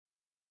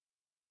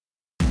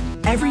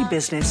Every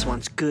business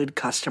wants good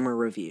customer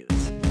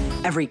reviews.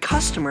 Every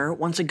customer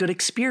wants a good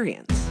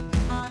experience.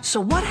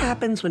 So what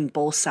happens when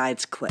both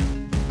sides click?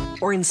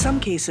 Or in some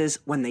cases,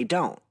 when they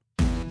don't?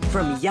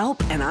 From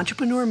Yelp and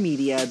Entrepreneur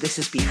Media, this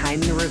is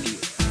Behind the Review.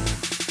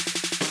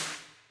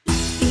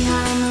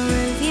 Behind the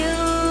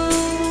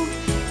review,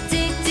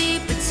 dig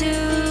deeper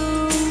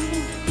too.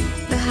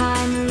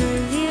 Behind the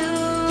review,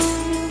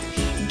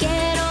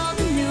 get all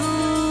the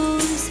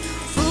news.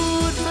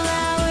 Food,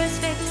 flowers,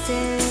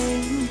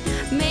 fixing,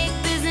 make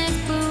business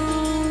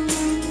boom.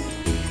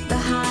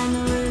 Behind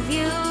the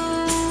review,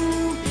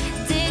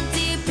 dig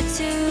deeper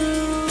too.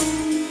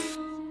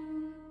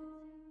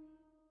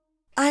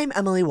 I'm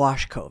Emily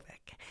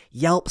Washkovic,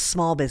 Yelp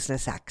small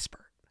business expert.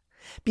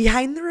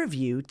 Behind the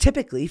Review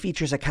typically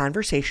features a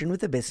conversation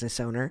with a business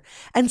owner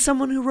and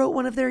someone who wrote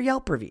one of their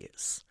Yelp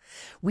reviews.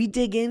 We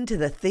dig into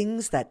the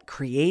things that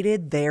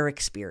created their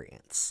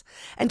experience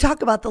and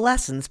talk about the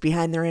lessons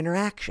behind their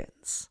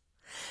interactions.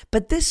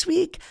 But this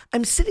week,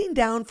 I'm sitting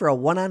down for a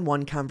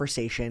one-on-one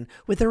conversation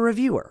with a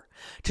reviewer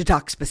to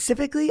talk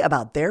specifically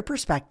about their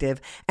perspective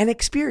and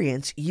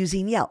experience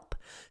using Yelp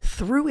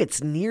through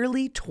its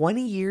nearly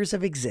 20 years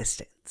of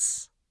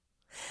existence.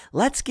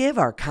 Let's give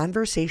our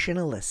conversation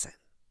a listen.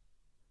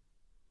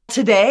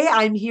 Today,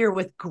 I'm here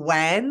with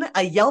Gwen,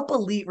 a Yelp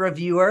Elite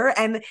reviewer.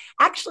 And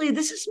actually,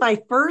 this is my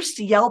first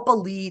Yelp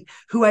Elite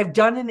who I've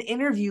done an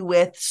interview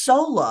with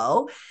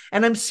solo.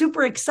 And I'm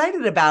super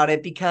excited about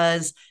it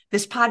because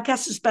this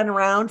podcast has been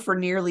around for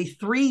nearly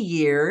 3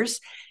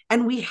 years.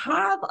 And we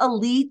have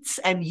elites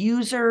and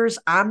users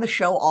on the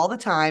show all the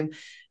time,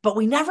 but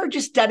we never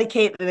just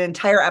dedicate an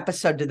entire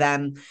episode to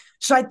them.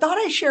 So I thought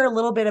I'd share a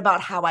little bit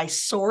about how I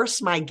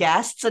source my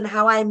guests and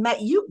how I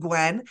met you,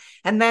 Gwen.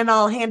 And then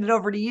I'll hand it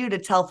over to you to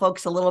tell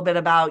folks a little bit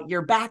about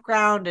your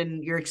background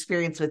and your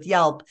experience with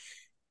Yelp.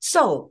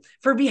 So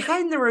for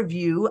Behind the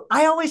Review,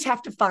 I always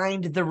have to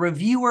find the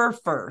reviewer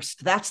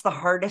first. That's the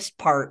hardest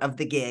part of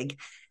the gig.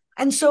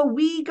 And so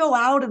we go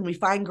out and we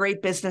find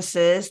great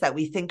businesses that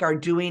we think are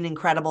doing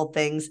incredible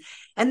things.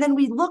 And then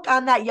we look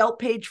on that Yelp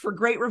page for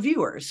great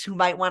reviewers who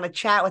might want to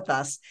chat with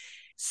us.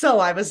 So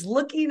I was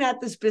looking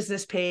at this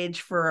business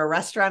page for a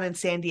restaurant in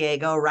San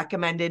Diego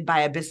recommended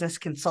by a business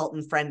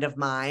consultant friend of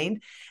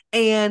mine.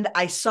 And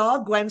I saw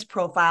Gwen's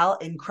profile,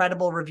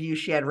 incredible review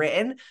she had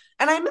written.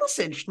 And I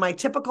messaged my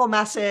typical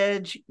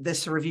message.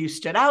 This review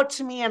stood out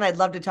to me and I'd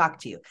love to talk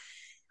to you.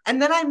 And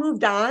then I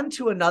moved on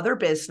to another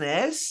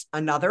business,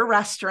 another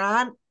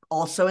restaurant,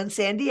 also in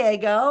San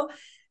Diego.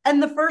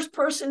 And the first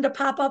person to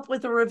pop up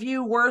with a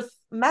review worth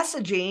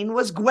messaging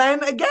was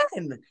Gwen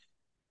again.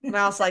 And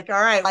I was like, all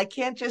right, I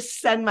can't just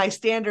send my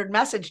standard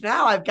message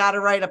now. I've got to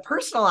write a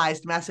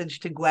personalized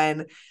message to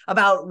Gwen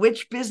about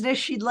which business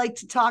she'd like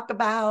to talk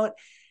about.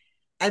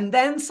 And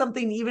then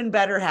something even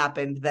better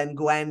happened than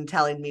Gwen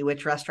telling me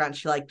which restaurant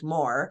she liked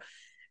more.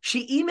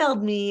 She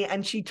emailed me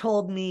and she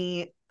told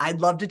me,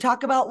 I'd love to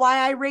talk about why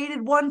I rated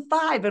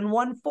 1.5 and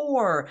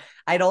 1.4.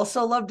 I'd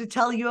also love to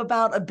tell you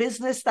about a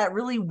business that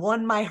really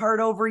won my heart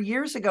over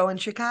years ago in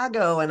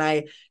Chicago. And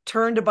I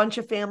turned a bunch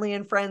of family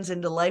and friends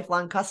into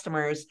lifelong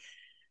customers.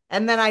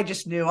 And then I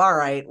just knew, all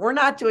right, we're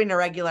not doing a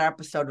regular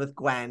episode with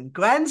Gwen.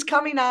 Gwen's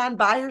coming on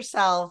by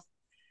herself,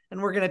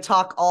 and we're going to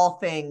talk all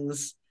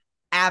things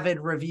avid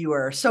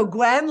reviewer. So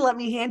Gwen, let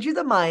me hand you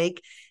the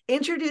mic.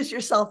 Introduce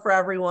yourself for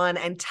everyone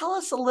and tell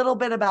us a little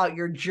bit about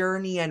your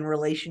journey and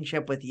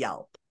relationship with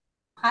Yelp.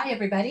 Hi,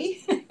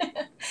 everybody.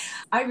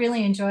 I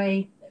really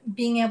enjoy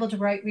being able to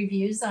write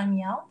reviews on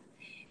Yelp.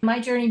 My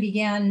journey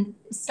began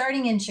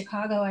starting in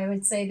Chicago. I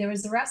would say there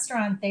was a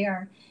restaurant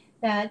there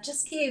that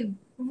just gave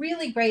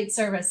really great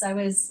service. I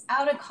was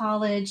out of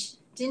college,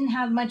 didn't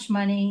have much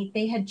money.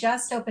 They had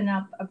just opened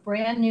up a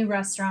brand new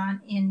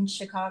restaurant in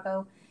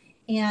Chicago.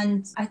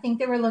 And I think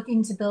they were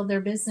looking to build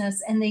their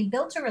business and they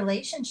built a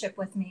relationship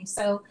with me.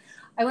 So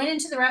I went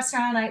into the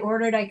restaurant, I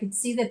ordered, I could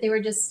see that they were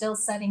just still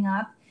setting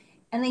up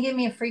and they gave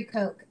me a free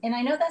Coke. And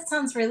I know that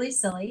sounds really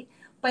silly,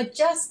 but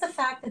just the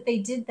fact that they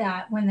did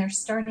that when they're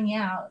starting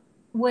out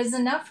was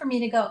enough for me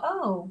to go,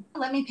 oh,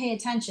 let me pay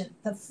attention.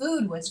 The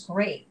food was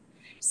great.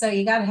 So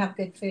you got to have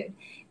good food.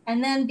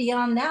 And then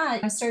beyond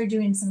that, I started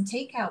doing some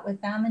takeout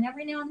with them. And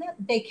every now and then,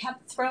 they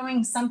kept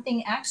throwing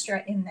something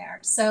extra in there.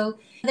 So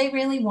they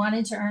really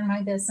wanted to earn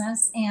my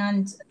business.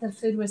 And the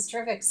food was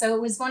terrific. So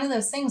it was one of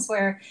those things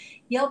where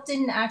Yelp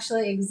didn't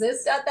actually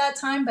exist at that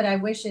time, but I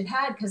wish it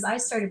had, because I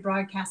started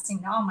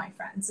broadcasting to all my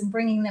friends and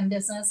bringing them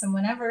business. And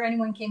whenever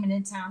anyone came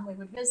into town, we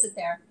would visit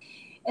there.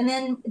 And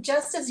then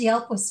just as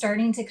Yelp was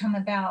starting to come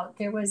about,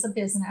 there was a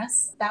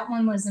business. That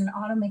one was an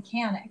auto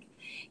mechanic.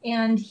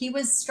 And he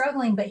was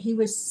struggling, but he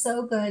was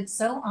so good,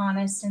 so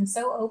honest, and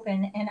so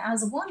open. And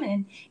as a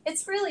woman,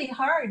 it's really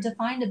hard to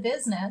find a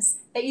business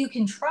that you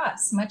can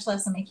trust, much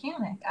less a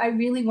mechanic. I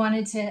really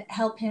wanted to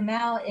help him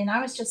out. And I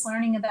was just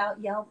learning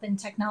about Yelp and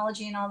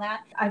technology and all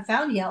that. I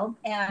found Yelp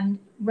and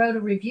wrote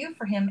a review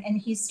for him, and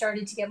he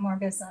started to get more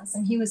business.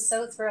 And he was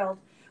so thrilled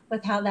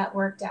with how that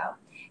worked out.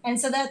 And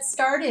so that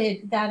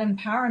started that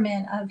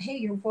empowerment of, hey,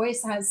 your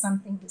voice has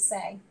something to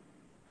say.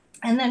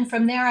 And then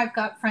from there, I've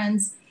got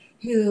friends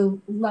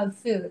who love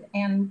food.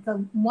 And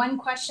the one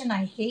question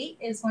I hate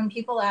is when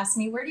people ask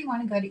me, where do you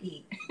want to go to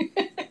eat?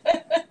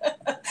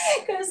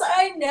 Because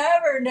I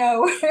never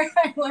know where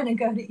I want to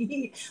go to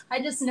eat.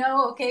 I just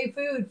know, okay,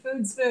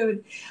 food's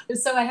food.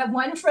 So I have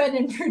one friend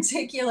in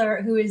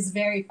particular who is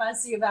very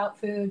fussy about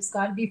food. It's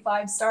got to be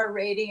 5-star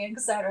rating,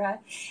 etc.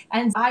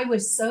 And I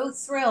was so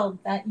thrilled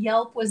that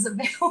Yelp was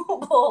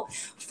available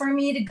for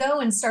me to go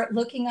and start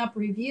looking up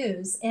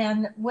reviews.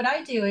 And what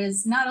I do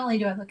is not only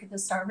do I look at the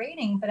star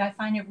rating, but I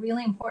find it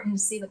really important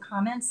to see the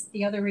comments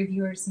the other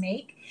reviewers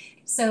make.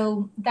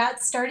 So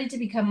that started to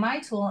become my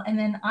tool. And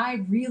then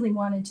I really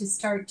wanted to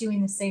start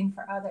doing the same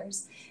for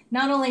others.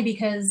 Not only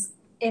because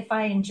if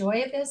I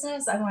enjoy a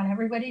business, I want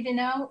everybody to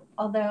know,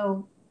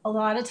 although a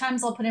lot of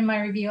times I'll put in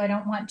my review, I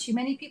don't want too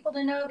many people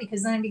to know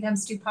because then it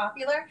becomes too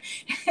popular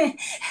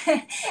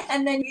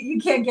and then you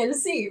can't get a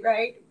seat,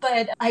 right?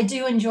 But I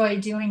do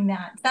enjoy doing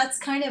that. That's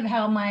kind of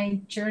how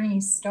my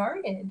journey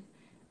started.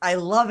 I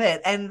love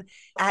it. And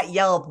at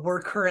Yelp,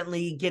 we're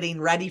currently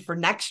getting ready for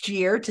next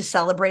year to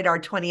celebrate our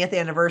 20th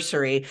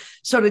anniversary.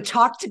 So to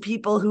talk to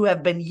people who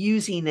have been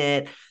using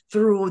it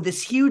through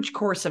this huge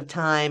course of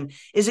time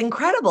is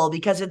incredible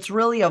because it's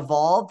really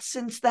evolved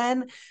since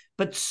then.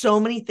 But so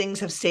many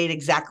things have stayed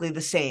exactly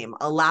the same,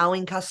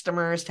 allowing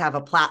customers to have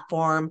a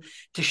platform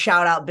to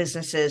shout out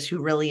businesses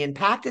who really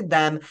impacted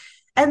them.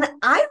 And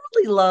I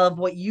really love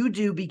what you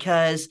do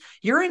because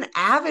you're an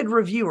avid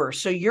reviewer.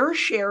 So you're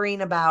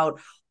sharing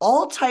about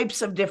all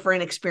types of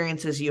different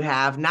experiences you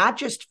have, not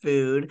just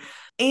food.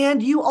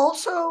 And you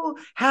also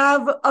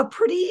have a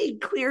pretty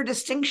clear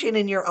distinction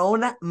in your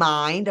own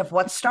mind of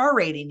what star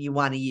rating you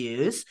want to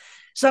use.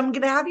 So I'm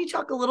going to have you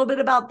talk a little bit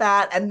about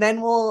that, and then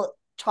we'll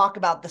talk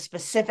about the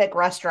specific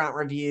restaurant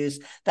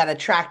reviews that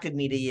attracted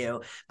me to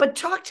you. But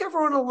talk to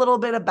everyone a little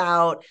bit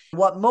about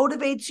what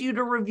motivates you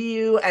to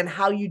review and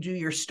how you do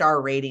your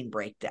star rating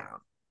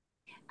breakdown.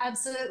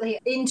 Absolutely.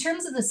 In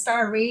terms of the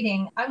star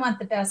rating, I want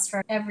the best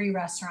for every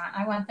restaurant.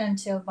 I want them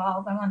to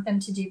evolve. I want them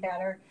to do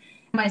better.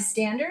 My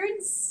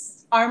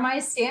standards are my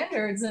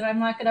standards, and I'm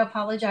not going to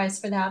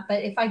apologize for that.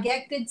 But if I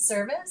get good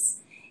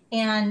service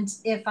and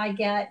if I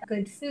get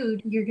good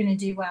food, you're going to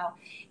do well.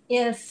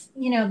 If,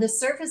 the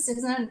service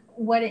isn't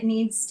what it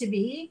needs to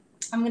be,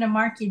 I'm going to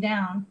mark you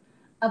down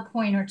a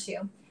point or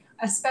two.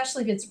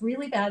 Especially if it's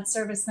really bad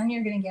service, then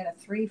you're going to get a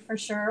 3 for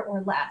sure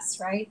or less,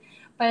 right?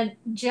 But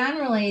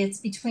generally, it's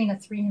between a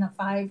 3 and a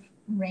 5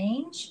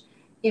 range.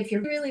 If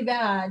you're really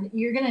bad,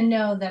 you're going to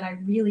know that I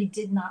really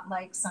did not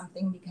like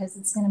something because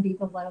it's going to be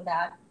below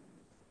that.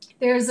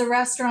 There's a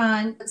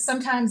restaurant,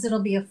 sometimes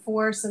it'll be a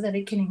 4 so that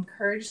it can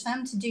encourage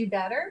them to do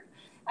better.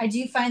 I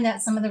do find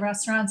that some of the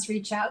restaurants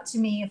reach out to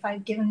me if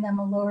I've given them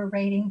a lower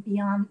rating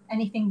beyond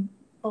anything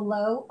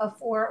below a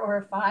 4 or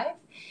a 5.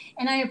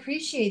 And I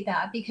appreciate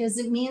that because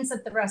it means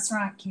that the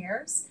restaurant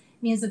cares,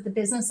 means that the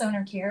business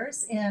owner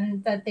cares,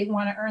 and that they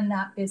want to earn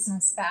that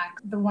business back.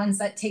 The ones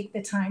that take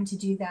the time to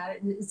do that,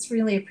 it's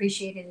really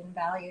appreciated and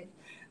valued.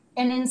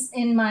 And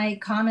in my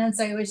comments,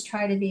 I always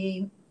try to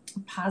be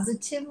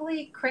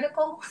positively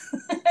critical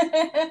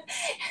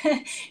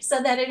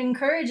so that it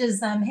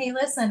encourages them. Hey,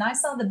 listen, I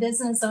saw the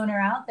business owner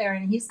out there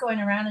and he's going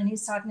around and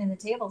he's talking to the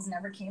tables,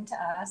 never came to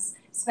us,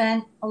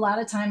 spent a lot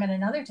of time at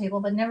another table,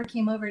 but never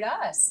came over to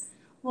us.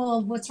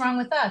 Well, what's wrong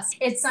with us?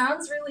 It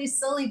sounds really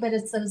silly, but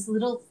it's those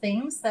little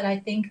things that I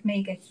think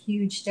make a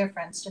huge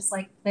difference, just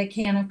like the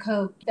can of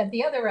Coke that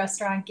the other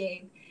restaurant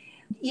gave.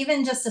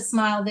 Even just a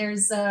smile.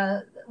 There's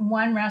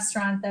one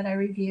restaurant that I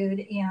reviewed,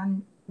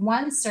 and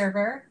one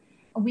server,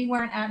 we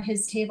weren't at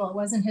his table. It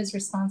wasn't his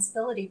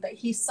responsibility, but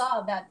he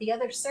saw that the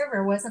other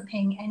server wasn't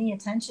paying any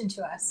attention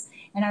to us,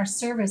 and our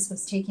service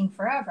was taking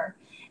forever.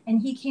 And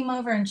he came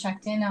over and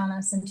checked in on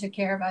us and took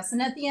care of us.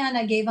 And at the end,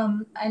 I gave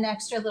him an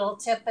extra little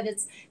tip, but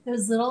it's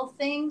those little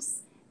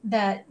things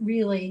that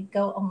really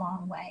go a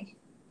long way.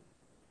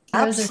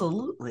 Those are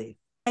Absolutely.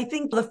 I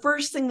think the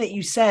first thing that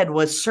you said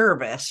was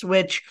service,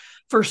 which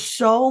for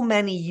so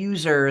many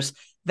users,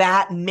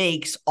 that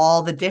makes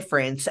all the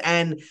difference.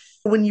 And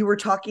when you were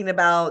talking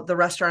about the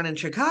restaurant in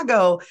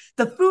Chicago,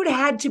 the food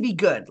had to be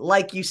good,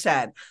 like you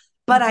said.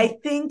 But I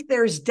think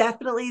there's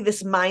definitely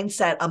this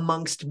mindset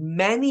amongst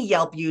many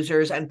Yelp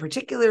users, and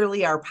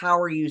particularly our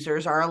power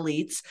users, our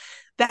elites,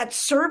 that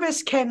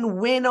service can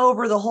win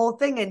over the whole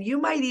thing. And you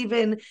might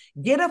even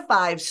get a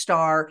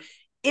 5-star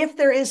if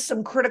there is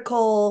some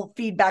critical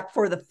feedback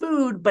for the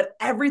food, but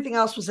everything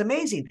else was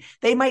amazing.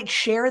 They might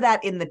share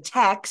that in the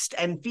text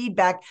and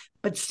feedback,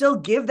 but still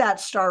give that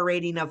star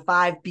rating of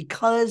 5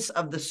 because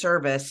of the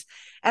service.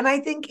 And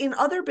I think in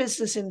other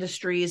business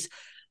industries,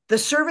 the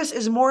service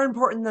is more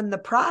important than the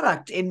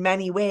product in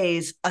many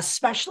ways,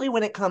 especially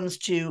when it comes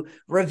to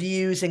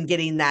reviews and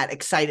getting that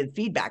excited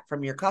feedback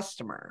from your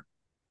customer.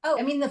 Oh,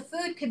 I mean, the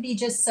food could be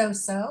just so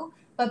so,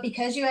 but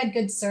because you had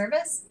good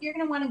service, you're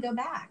going to want to go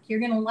back. You're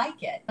going to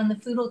like it. And the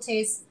food will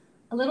taste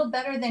a little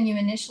better than you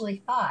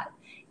initially thought.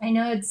 I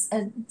know it's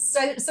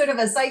sort of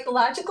a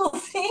psychological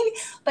thing,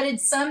 but it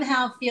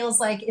somehow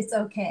feels like it's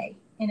okay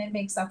and it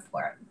makes up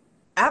for it.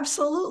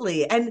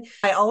 Absolutely. And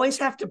I always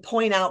have to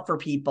point out for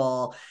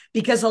people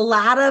because a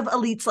lot of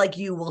elites like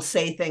you will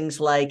say things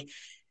like,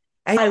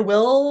 I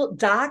will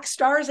dock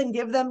stars and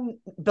give them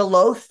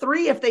below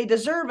 3 if they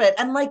deserve it.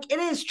 And like, it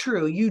is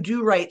true. You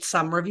do write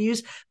some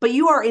reviews, but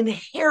you are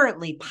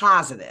inherently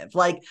positive.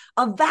 Like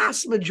a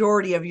vast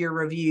majority of your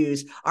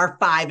reviews are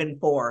 5 and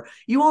 4.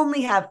 You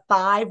only have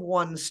 5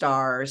 1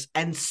 stars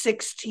and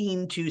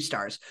 16 2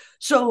 stars.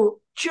 So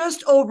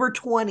just over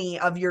 20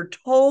 of your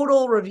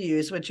total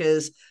reviews, which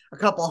is a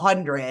couple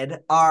hundred,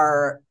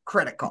 are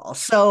critical.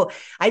 So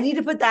I need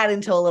to put that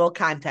into a little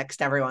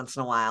context every once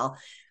in a while.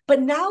 But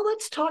now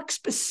let's talk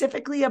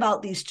specifically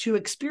about these two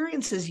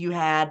experiences you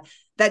had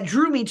that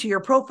drew me to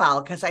your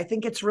profile, because I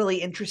think it's really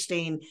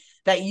interesting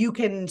that you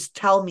can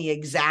tell me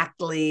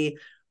exactly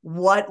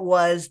what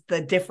was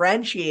the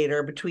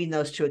differentiator between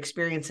those two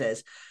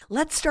experiences.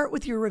 Let's start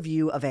with your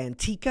review of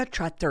Antica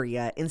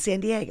Trattoria in San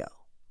Diego.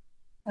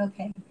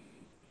 Okay.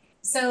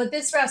 So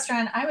this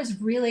restaurant, I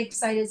was really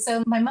excited.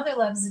 So my mother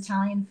loves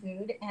Italian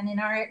food, and in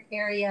our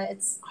area,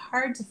 it's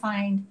hard to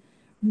find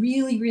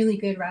really, really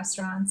good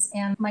restaurants.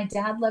 And my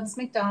dad loves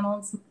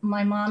McDonald's.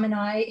 My mom and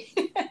I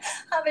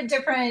have a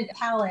different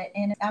palate,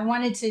 and I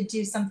wanted to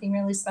do something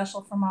really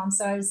special for mom.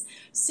 So I was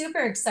super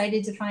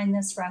excited to find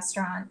this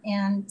restaurant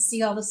and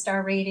see all the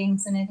star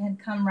ratings, and it had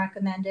come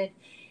recommended.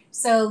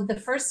 So the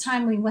first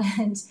time we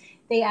went,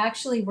 they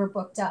actually were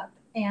booked up.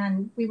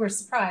 And we were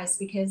surprised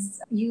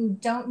because you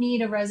don't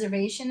need a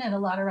reservation at a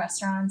lot of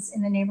restaurants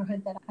in the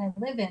neighborhood that I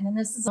live in. And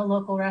this is a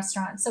local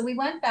restaurant. So we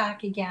went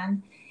back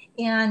again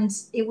and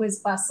it was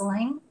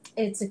bustling.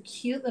 It's a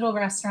cute little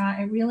restaurant.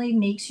 It really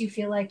makes you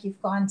feel like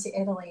you've gone to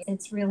Italy.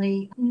 It's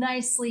really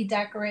nicely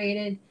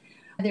decorated.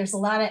 There's a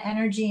lot of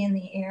energy in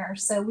the air.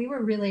 So we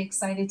were really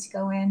excited to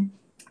go in.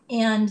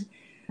 And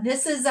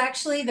this is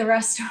actually the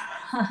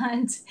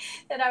restaurant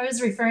that I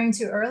was referring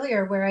to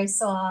earlier, where I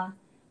saw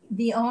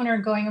the owner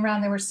going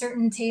around. There were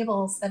certain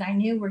tables that I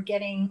knew were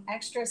getting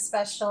extra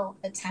special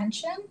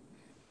attention.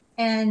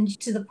 And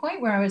to the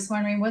point where I was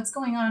wondering what's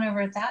going on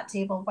over at that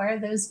table? Why are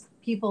those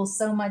people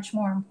so much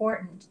more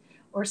important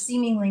or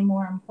seemingly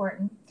more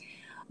important?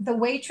 The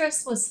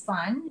waitress was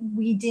fun.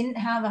 We didn't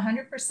have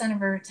 100% of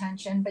her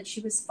attention, but she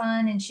was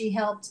fun and she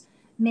helped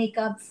make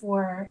up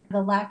for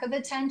the lack of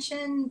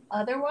attention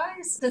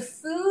otherwise. The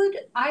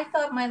food, I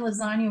thought my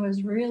lasagna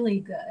was really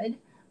good.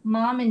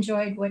 Mom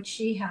enjoyed what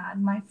she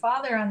had. My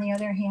father, on the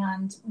other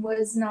hand,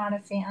 was not a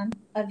fan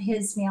of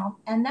his meal.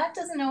 And that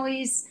doesn't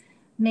always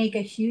make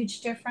a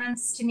huge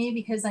difference to me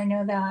because I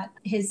know that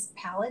his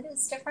palate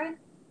is different.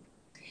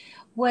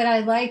 What I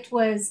liked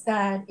was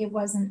that it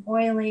wasn't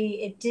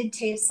oily. It did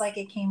taste like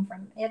it came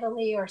from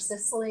Italy or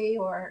Sicily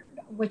or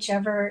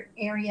whichever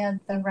area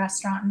the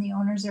restaurant and the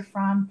owners are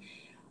from.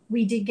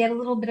 We did get a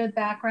little bit of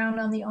background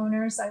on the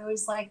owners. I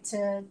always like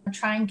to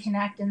try and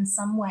connect in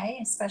some way,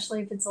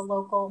 especially if it's a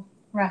local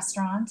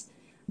restaurant.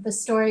 The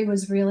story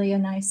was really a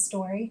nice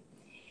story.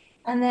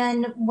 And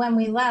then when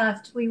we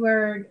left,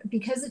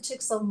 because it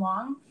took so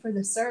long for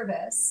the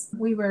service,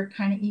 we were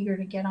kind of eager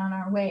to get on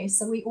our way.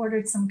 So we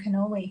ordered some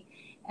cannoli.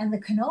 And the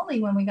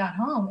cannoli, when we got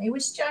home, it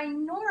was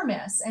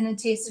ginormous and it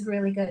tasted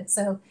really good.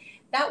 So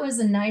that was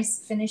a nice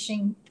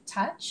finishing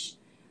touch.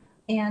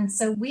 And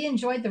so we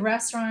enjoyed the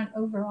restaurant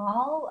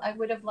overall. I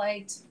would have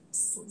liked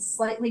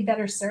slightly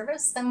better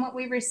service than what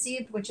we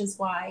received, which is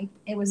why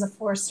it was a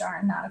 4 star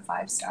and not a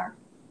 5 star.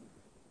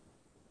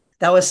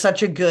 That was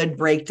such a good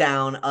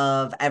breakdown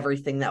of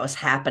everything that was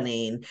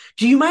happening.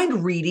 Do you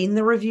mind reading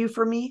the review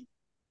for me?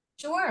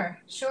 Sure,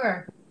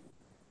 sure.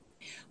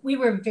 We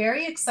were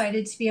very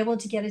excited to be able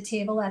to get a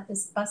table at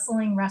this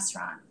bustling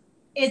restaurant.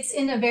 It's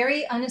in a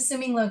very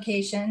unassuming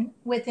location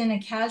within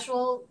a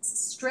casual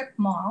strip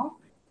mall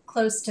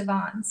close to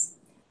Vaughn's.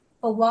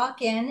 But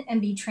walk in and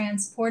be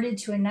transported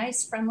to a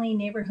nice, friendly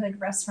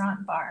neighborhood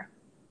restaurant bar.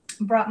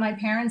 Brought my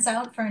parents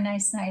out for a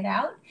nice night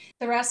out.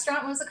 The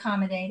restaurant was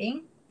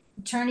accommodating,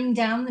 turning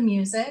down the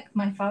music.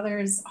 My father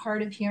is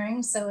hard of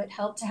hearing, so it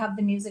helped to have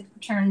the music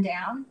turned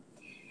down.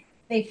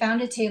 They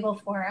found a table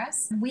for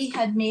us. We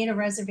had made a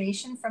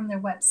reservation from their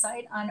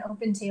website on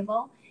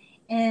OpenTable,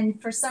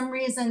 and for some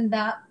reason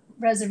that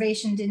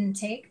reservation didn't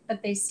take,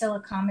 but they still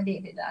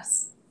accommodated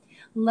us.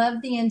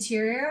 Loved the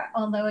interior,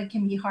 although it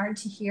can be hard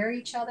to hear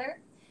each other.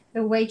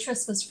 The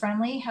waitress was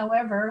friendly.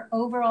 However,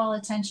 overall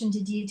attention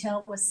to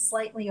detail was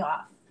slightly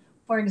off.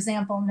 For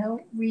example,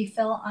 no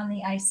refill on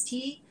the iced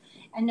tea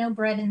and no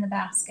bread in the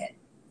basket.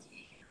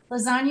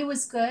 Lasagna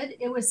was good.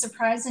 It was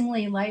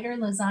surprisingly lighter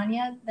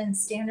lasagna than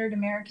standard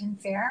American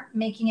fare,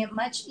 making it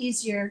much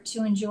easier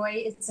to enjoy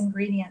its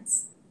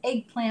ingredients.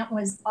 Eggplant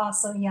was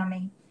also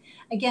yummy.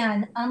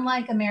 Again,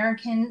 unlike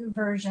American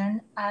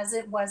version, as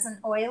it wasn't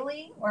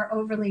oily or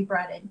overly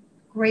breaded.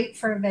 Great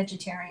for a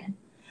vegetarian.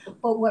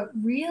 But what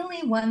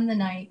really won the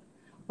night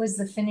was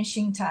the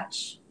finishing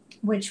touch,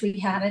 which we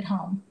had at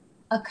home,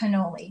 a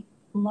cannoli,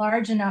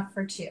 large enough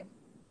for 2.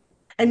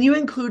 And you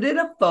included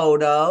a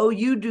photo.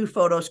 You do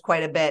photos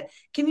quite a bit.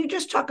 Can you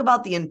just talk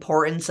about the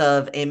importance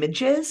of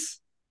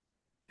images?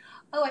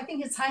 Oh, I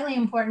think it's highly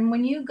important.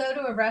 When you go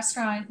to a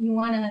restaurant, you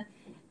want to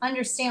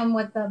understand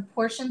what the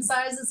portion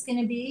size is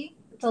going to be.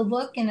 The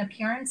look and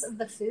appearance of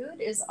the food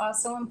is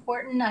also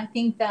important. I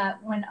think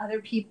that when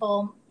other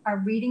people are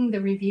reading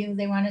the review,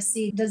 they want to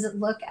see, does it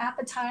look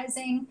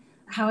appetizing?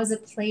 How is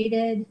it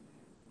plated?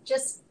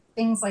 Just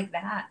things like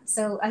that.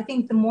 So I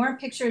think the more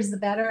pictures, the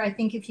better. I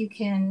think if you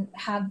can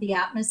have the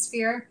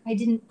atmosphere, I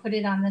didn't put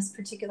it on this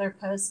particular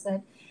post,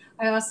 but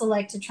I also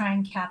like to try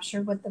and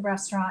capture what the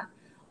restaurant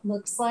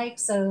looks like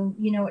so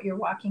you know what you're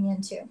walking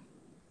into.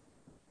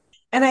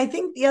 And I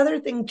think the other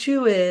thing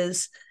too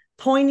is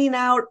pointing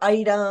out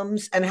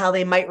items and how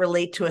they might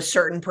relate to a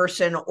certain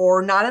person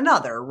or not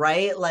another,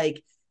 right?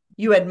 Like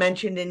you had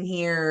mentioned in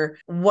here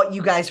what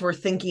you guys were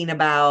thinking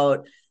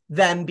about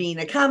them being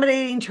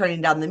accommodating,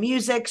 turning down the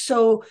music.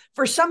 So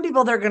for some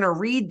people, they're going to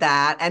read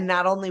that. And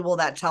not only will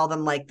that tell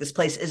them like this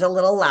place is a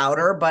little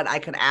louder, but I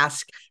could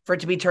ask for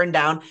it to be turned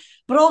down.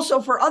 But also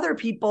for other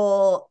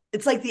people,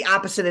 it's like the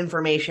opposite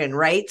information,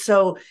 right?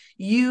 So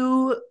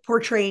you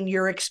portraying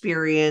your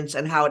experience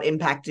and how it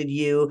impacted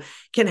you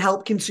can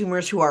help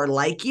consumers who are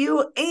like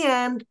you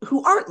and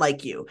who aren't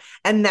like you.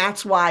 And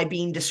that's why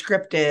being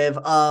descriptive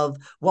of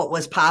what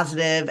was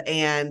positive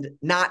and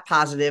not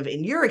positive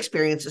in your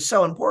experience is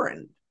so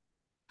important.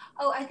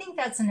 Oh, I think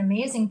that's an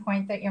amazing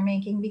point that you're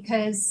making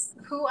because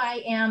who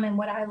I am and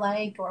what I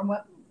like or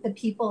what the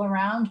people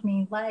around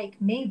me like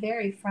may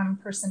vary from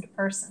person to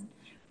person,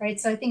 right?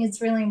 So I think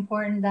it's really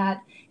important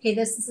that, hey,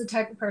 this is the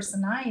type of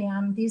person I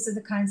am. These are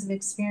the kinds of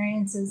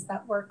experiences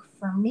that work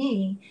for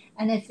me.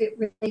 And if it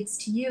relates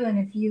to you and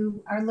if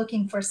you are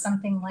looking for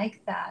something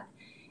like that,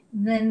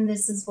 then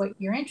this is what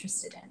you're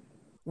interested in.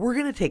 We're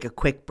going to take a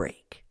quick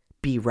break.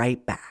 Be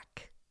right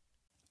back.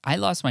 I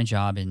lost my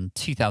job in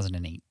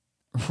 2008.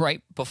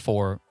 Right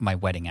before my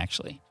wedding,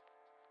 actually.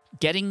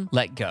 Getting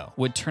let go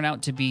would turn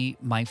out to be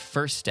my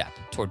first step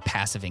toward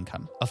passive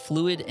income, a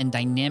fluid and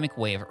dynamic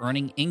way of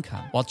earning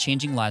income while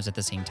changing lives at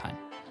the same time.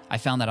 I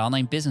found that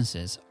online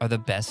businesses are the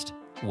best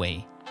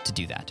way to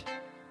do that.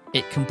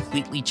 It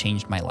completely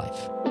changed my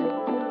life.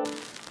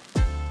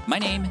 My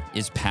name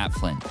is Pat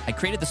Flynn. I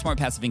created the Smart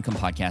Passive Income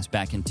podcast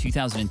back in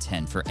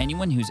 2010 for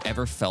anyone who's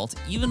ever felt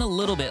even a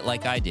little bit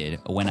like I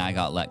did when I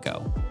got let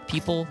go.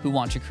 People who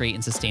want to create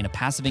and sustain a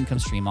passive income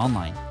stream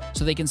online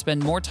so they can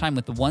spend more time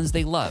with the ones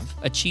they love,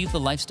 achieve the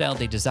lifestyle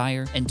they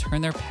desire, and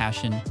turn their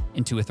passion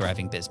into a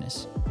thriving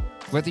business.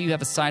 Whether you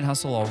have a side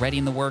hustle already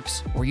in the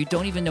works, or you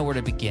don't even know where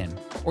to begin,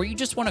 or you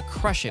just want to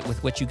crush it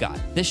with what you got,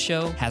 this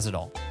show has it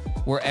all.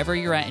 Wherever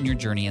you're at in your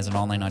journey as an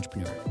online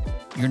entrepreneur,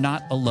 you're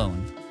not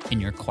alone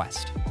in your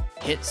quest.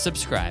 Hit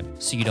subscribe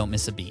so you don't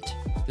miss a beat.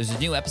 There's a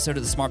new episode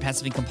of the Smart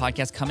Passive Income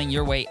podcast coming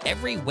your way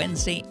every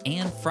Wednesday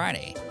and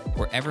Friday,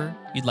 wherever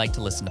you'd like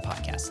to listen to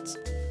podcasts.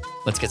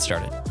 Let's get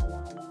started.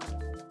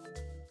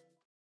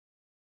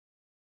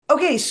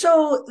 Okay,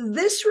 so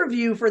this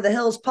review for the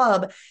Hills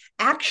Pub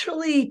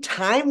actually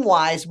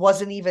time-wise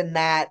wasn't even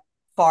that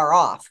far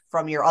off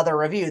from your other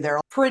review.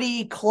 They're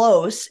pretty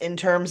close in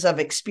terms of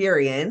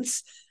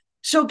experience.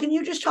 So can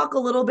you just talk a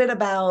little bit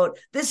about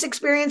this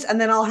experience? And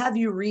then I'll have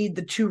you read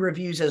the 2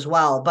 reviews as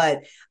well.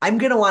 But I'm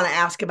going to want to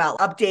ask about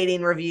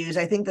updating reviews.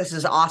 I think this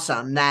is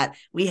awesome that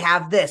we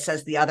have this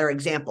as the other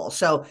example.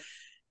 So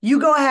you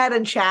go ahead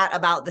and chat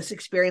about this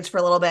experience for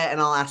a little bit, and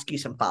I'll ask you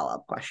some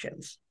follow-up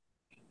questions.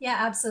 Yeah,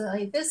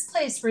 absolutely. This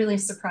place really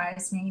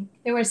surprised me.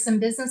 There were some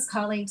business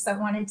colleagues that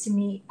wanted to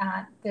meet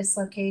at this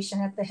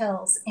location at the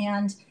Hills.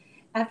 And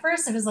at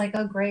first it was like,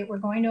 oh, great, we're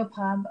going to a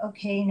pub.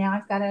 Okay, now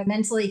I've got to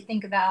mentally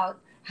think about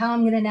how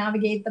I'm going to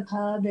navigate the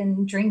pub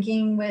and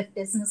drinking with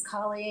business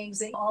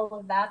colleagues and all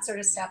of that sort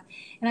of stuff.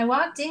 And I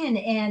walked in,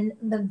 and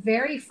the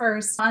very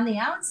first, on the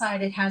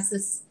outside, it has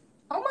this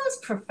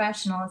almost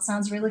professional, it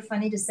sounds really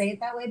funny to say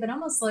it that way, but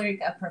almost like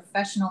a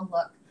professional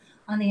look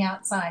on the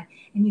outside.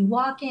 And you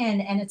walk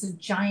in and it's a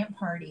giant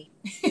party.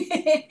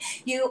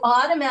 You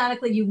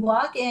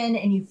walk in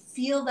and you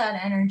feel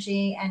that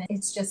energy, and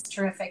it's just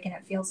terrific and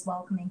it feels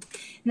welcoming.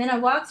 And then I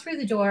walked through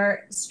the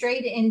door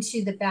straight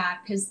into the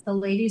back because the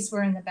ladies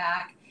were in the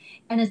back,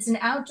 and it's an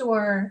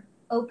outdoor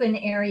open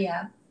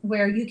area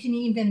where you can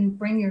even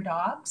bring your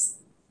dogs.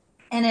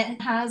 And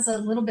it has a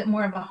little bit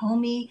more of a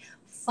homey,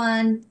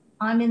 fun,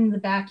 I'm in the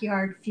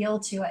backyard feel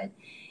to it.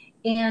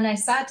 And I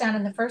sat down,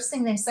 and the first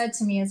thing they said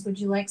to me is, would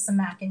you like some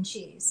mac and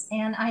cheese?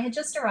 And I had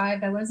just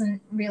arrived. I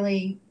wasn't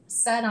really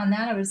set on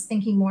that. I was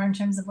thinking more in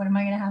terms of what am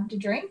I going to have to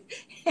drink?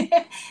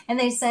 And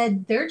they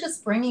said, they're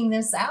just bringing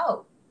this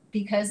out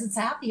because it's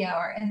happy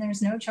hour and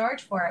there's no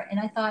charge for it.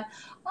 And I thought,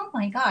 oh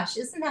my gosh,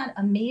 isn't that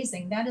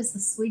amazing? That is the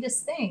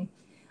sweetest thing.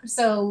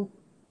 So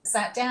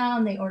sat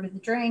down, they ordered the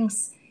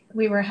drinks.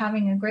 We were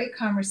having a great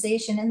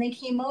conversation, and they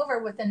came over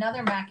with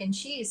another mac and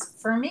cheese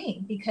for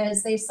me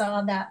because they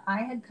saw that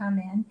I had come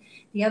in.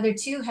 The other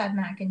 2 had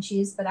mac and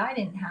cheese, but I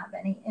didn't have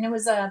any. And it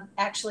was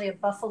actually a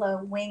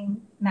buffalo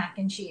wing mac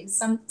and cheese,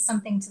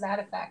 something to that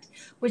effect,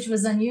 which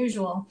was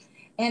unusual.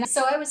 And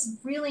so I was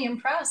really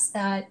impressed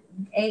that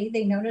A,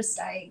 they noticed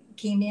I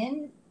came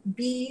in,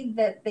 B,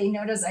 that they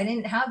noticed I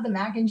didn't have the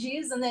mac and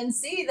cheese, and then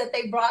C, that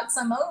they brought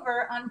some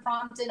over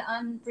unprompted,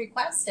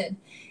 unrequested.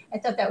 I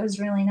thought that was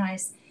really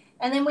nice.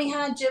 And then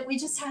we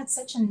just had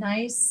such a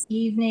nice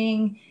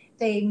evening.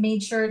 They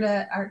made sure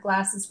that our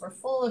glasses were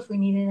full if we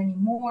needed any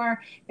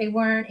more. They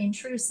weren't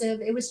intrusive.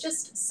 It was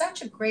just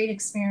such a great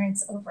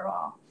experience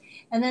overall.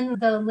 And then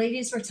the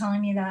ladies were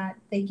telling me that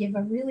they give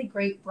a really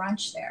great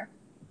brunch there.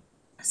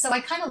 So I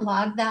kind of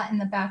logged that in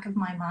the back of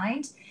my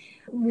mind.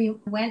 We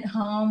went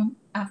home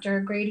after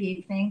a great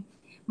evening.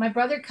 My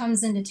brother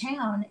comes into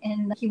town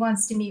and he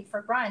wants to meet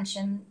for brunch.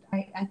 And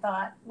I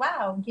thought,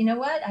 wow, you know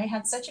what? I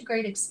had such a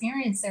great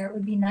experience there. It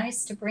would be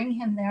nice to bring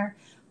him there.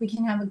 We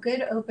can have a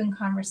good open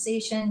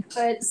conversation.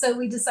 But so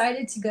we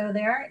decided to go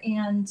there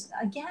and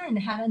again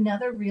had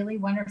another really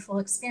wonderful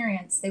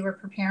experience. They were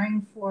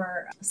preparing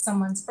for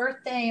someone's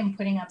birthday and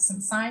putting up some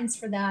signs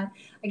for that.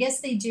 I guess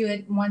they do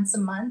it once a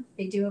month.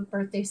 They do a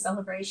birthday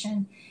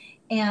celebration.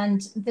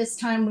 And this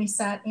time we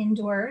sat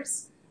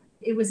indoors.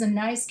 It was a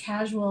nice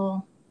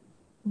casual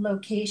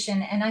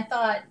location. And I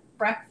thought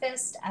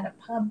breakfast at a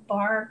pub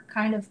bar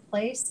kind of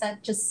place,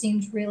 that just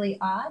seemed really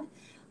odd.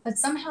 But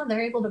somehow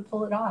they're able to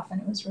pull it off,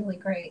 and it was really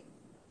great.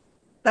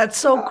 That's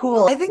so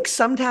cool. I think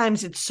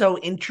sometimes it's so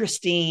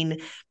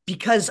interesting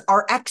because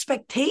our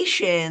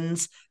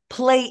expectations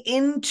play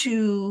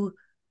into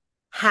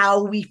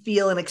how we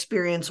feel an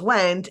experience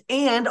went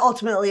and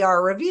ultimately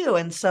our review.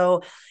 And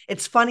so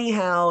it's funny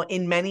how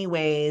in many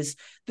ways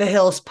the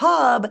Hills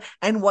Pub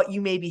and what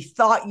you maybe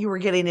thought you were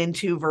getting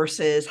into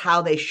versus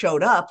how they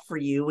showed up for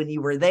you when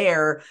you were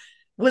there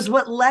was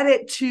what led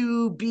it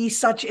to be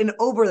such an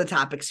over the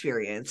top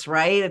experience,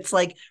 right? It's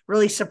like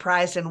really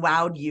surprised and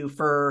wowed you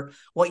for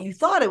what you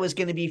thought it was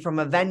going to be from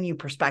a venue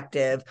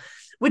perspective,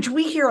 which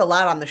we hear a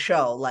lot on the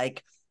show.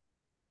 Like,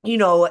 you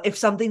know, if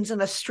something's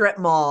in a strip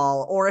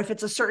mall or if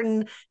it's a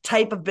certain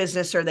type of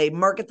business or they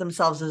market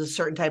themselves as a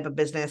certain type of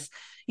business,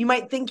 you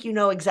might think you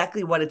know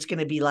exactly what it's going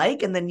to be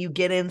like. And then you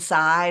get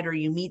inside or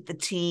you meet the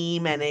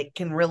team and it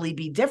can really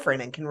be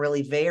different and can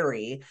really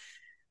vary.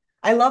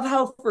 I love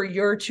how for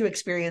your two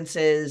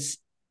experiences,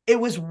 it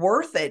was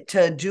worth it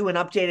to do an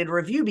updated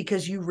review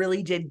because you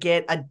really did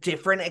get a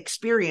different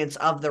experience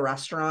of the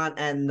restaurant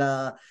and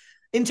the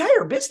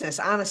entire business,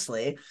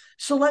 honestly.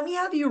 So let me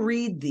have you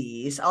read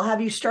these. I'll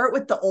have you start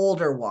with the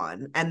older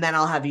one and then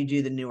I'll have you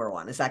do the newer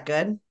one. Is that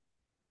good?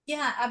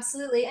 Yeah,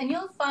 absolutely. And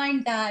you'll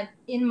find that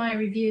in my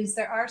reviews,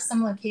 there are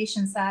some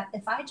locations that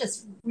if I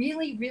just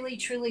really, really,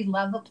 truly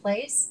love a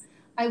place,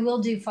 I will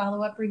do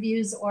follow up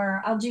reviews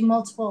or I'll do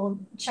multiple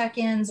check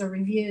ins or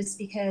reviews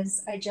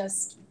because I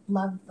just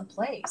love the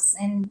place.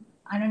 And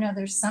I don't know,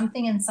 there's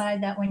something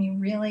inside that when you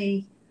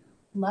really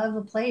love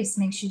a place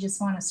makes you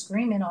just want to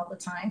scream it all the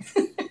time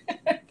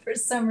for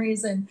some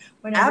reason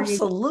whenever you.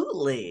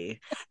 Absolutely.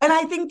 And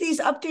I think these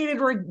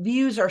updated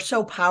reviews are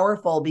so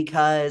powerful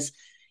because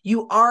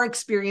you are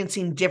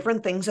experiencing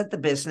different things at the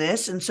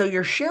business. And so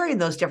you're sharing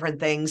those different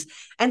things.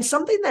 And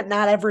something that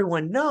not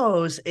everyone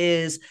knows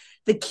is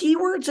the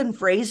keywords and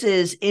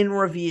phrases in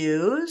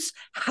reviews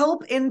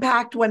help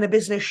impact when a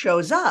business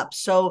shows up.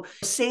 So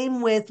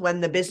same with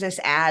when the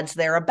business adds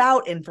their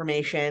about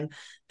information,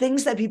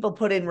 things that people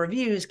put in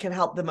reviews can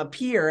help them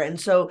appear. And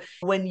so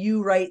when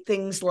you write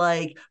things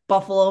like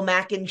buffalo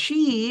mac and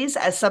cheese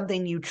as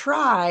something you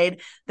tried,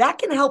 that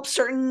can help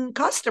certain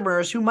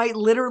customers who might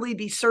literally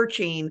be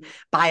searching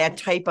by a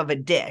type of a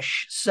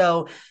dish.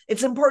 So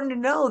it's important to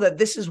know that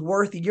this is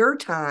worth your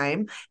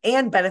time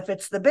and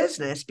benefits the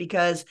business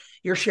because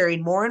you're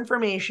sharing more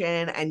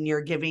information and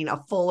you're giving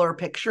a fuller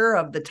picture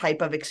of the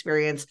type of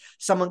experience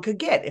someone could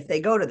get if they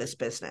go to this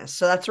business.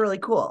 So that's really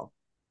cool.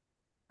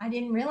 I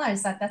didn't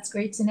realize that. That's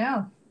great to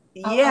know.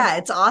 Yeah,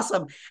 it's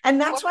awesome. And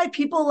that's why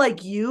people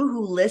like you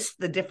who list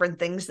the different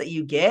things that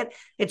you get,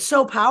 it's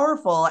so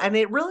powerful and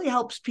it really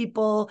helps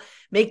people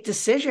make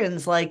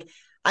decisions. Like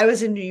I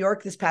was in New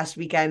York this past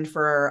weekend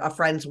for a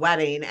friend's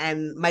wedding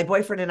and my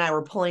boyfriend and I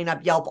were pulling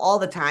up Yelp all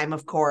the time,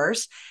 of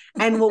course.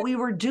 And what we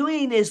were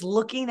doing is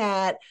looking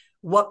at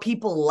what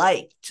people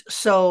liked.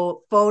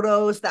 So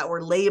photos that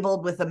were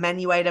labeled with a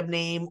menu item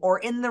name or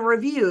in the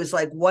reviews,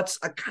 like what's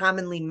a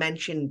commonly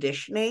mentioned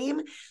dish name.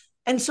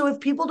 And so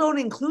if people don't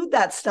include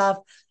that stuff,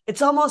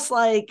 it's almost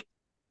like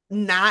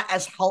not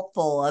as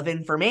helpful of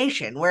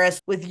information.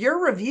 Whereas with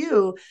your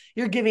review,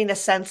 you're giving a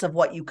sense of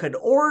what you could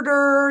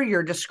order,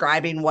 you're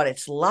describing what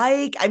it's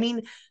like. I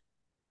mean,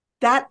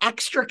 that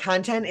extra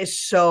content is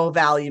so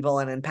valuable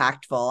and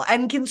impactful.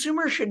 And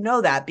consumers should know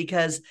that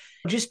because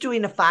just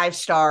doing a 5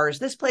 stars,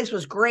 this place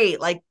was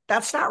great. Like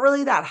that's not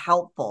really that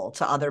helpful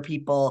to other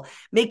people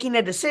making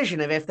a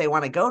decision of if they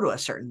want to go to a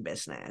certain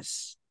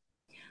business.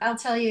 I'll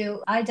tell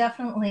you, I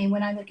definitely,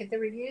 when I look at the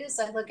reviews,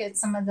 I look at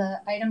some of the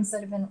items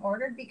that have been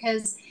ordered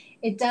because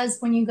it does,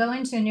 when you go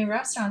into a new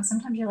restaurant,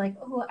 sometimes you're like,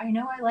 oh, I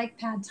know I like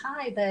pad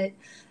thai, but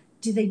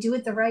do they do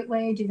it the right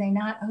way? Do they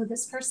not? Oh,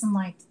 this person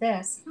liked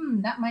this.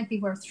 That might be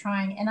worth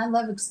trying. And I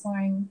love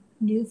exploring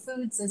new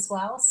foods as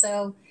well.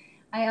 So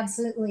I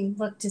absolutely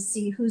look to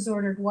see who's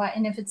ordered what.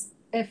 And if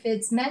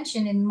it's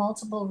mentioned in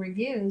multiple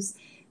reviews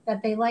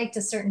that they liked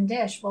a certain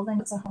dish, well,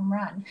 then it's a home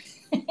run.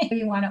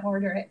 You want to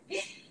order it.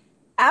 Yeah.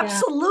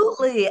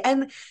 Absolutely.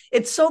 And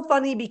it's so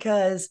funny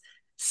because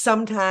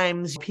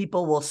sometimes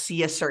people will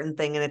see a certain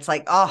thing and it's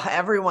like, oh,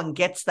 everyone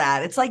gets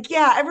that. It's like,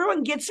 yeah,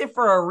 everyone gets it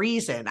for a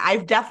reason.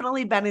 I've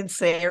definitely been in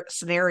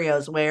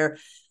scenarios where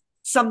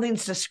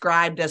something's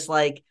described as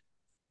like,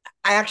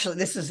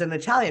 this is an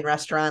Italian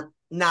restaurant,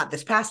 not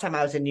this past time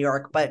I was in New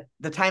York, but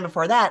the time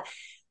before that,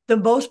 the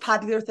most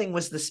popular thing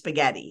was the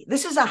spaghetti.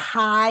 This is a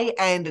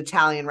high-end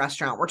Italian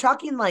restaurant. We're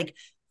talking like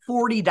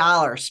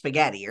 $40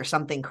 spaghetti or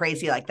something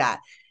crazy like that.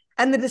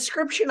 And the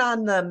description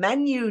on the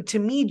menu to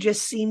me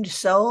just seemed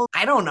so,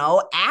 I don't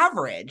know,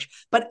 average,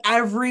 but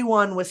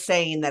everyone was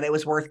saying that it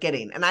was worth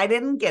getting. And I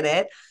didn't get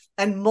it.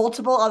 And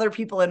multiple other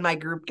people in my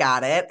group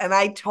got it. And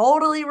I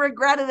totally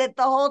regretted it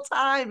the whole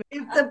time.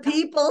 If the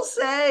people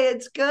say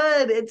it's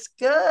good,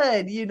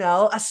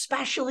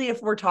 especially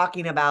if we're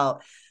talking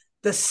about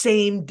the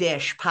same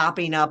dish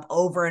popping up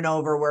over and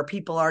over where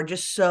people are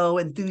just so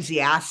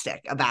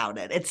enthusiastic about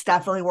it. It's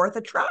definitely worth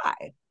a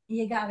try.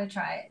 You got to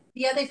try it.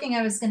 The other thing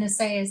I was going to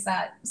say is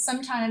that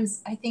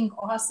sometimes I think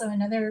also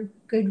another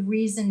good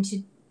reason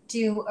to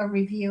do a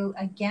review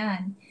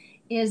again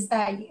is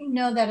that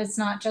that it's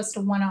not just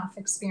a one-off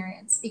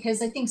experience.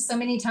 Because I think so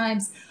many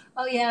times,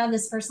 oh yeah,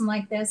 this person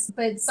liked this,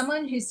 but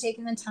someone who's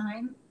taken the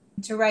time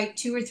to write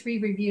 2 or 3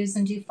 reviews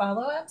and do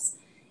follow-ups,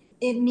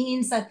 it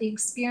means that the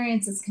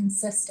experience is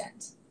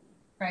consistent,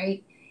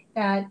 right?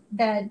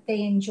 That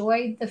they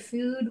enjoyed the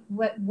food,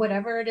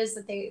 whatever it is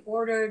that they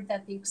ordered,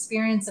 that the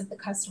experience of the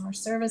customer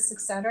service,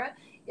 etc.,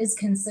 is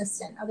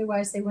consistent.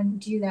 Otherwise, they wouldn't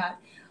do that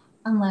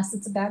unless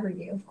it's a bad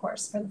review, of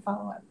course, for the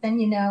follow-up.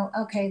 Then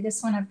okay,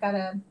 this one I've got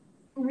to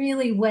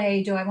really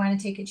weigh, do I want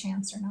to take a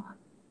chance or not?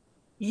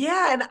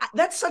 Yeah, and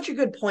that's such a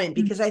good point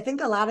because I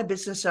think a lot of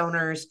business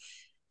owners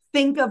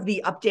think of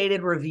the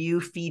updated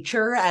review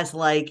feature as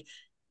like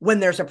when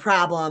there's a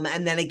problem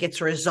and then it gets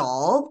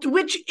resolved,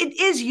 which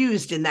it is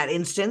used in that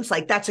instance.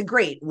 Like that's a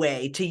great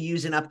way to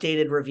use an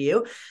updated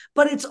review,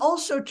 but it's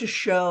also to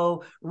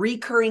show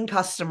recurring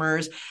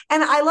customers.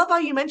 And I love how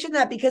you mentioned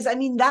that because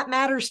that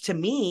matters to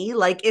me.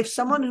 Like if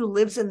someone who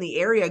lives in the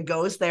area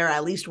goes there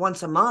at least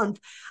once a month,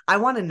 I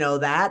want to know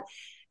that.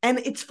 And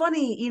it's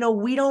funny,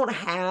 we don't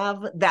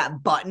have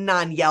that button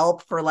on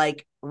Yelp for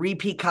like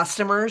repeat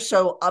customers.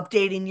 So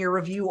updating your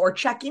review or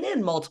checking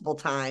in multiple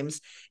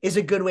times is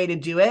a good way to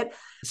do it.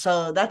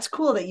 So that's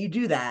cool that you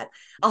do that.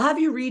 I'll have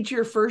you read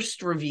your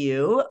first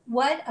review.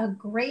 What a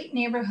great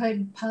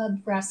neighborhood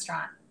pub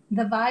restaurant.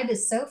 The vibe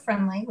is so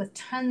friendly with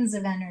tons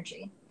of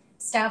energy.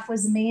 Staff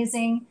was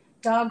amazing,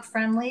 dog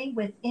friendly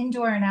with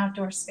indoor and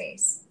outdoor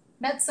space.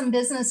 Met some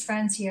business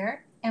friends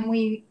here and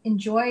we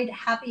enjoyed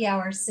happy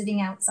hours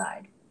sitting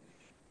outside.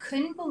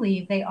 Couldn't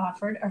believe they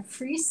offered a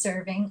free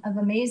serving of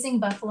amazing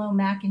buffalo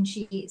mac and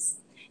cheese.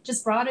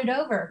 Just brought it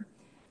over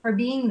for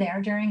being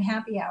there during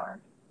happy hour.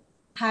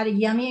 Had a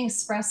yummy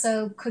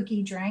espresso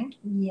cookie drink.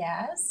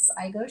 Yes,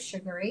 I go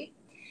sugary.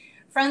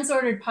 Friends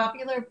ordered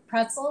popular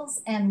pretzels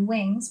and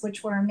wings,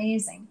 which were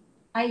amazing.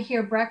 I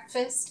hear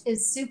breakfast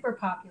is super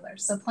popular,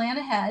 so plan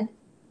ahead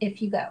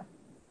if you go.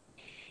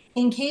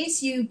 In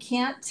case you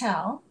can't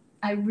tell,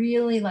 I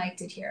really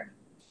liked it here.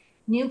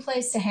 New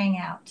place to hang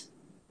out.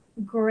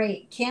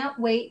 Great. Can't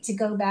wait to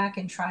go back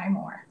and try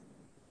more.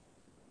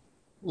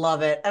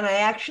 Love it. And I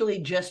actually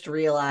just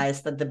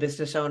realized that the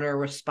business owner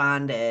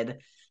responded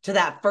to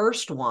that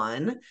first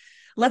one.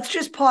 Let's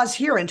just pause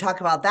here and talk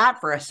about that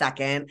for a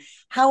second.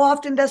 How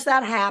often does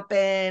that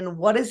happen?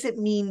 What does it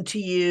mean to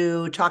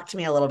you? Talk to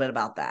me a little bit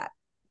about that.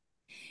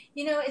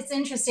 It's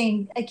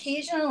interesting.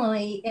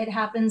 Occasionally it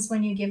happens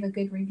when you give a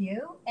good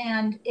review,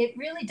 and it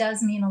really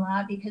does mean a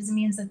lot because it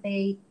means that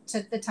they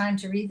took the time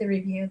to read the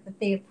review, that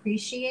they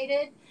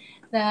appreciated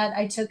that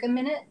I took a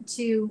minute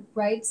to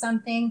write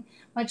something,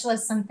 much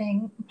less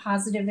something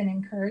positive and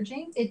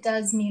encouraging. It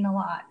does mean a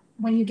lot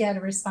when you get a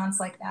response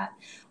like that.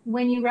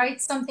 When you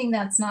write something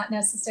that's not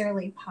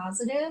necessarily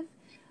positive,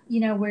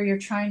 where you're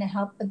trying to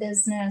help the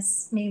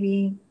business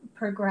maybe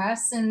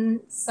progress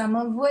in some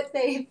of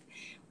the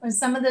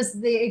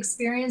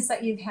experience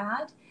that you've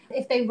had,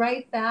 if they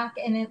write back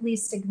and at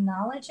least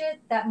acknowledge it,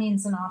 that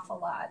means an awful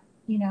lot,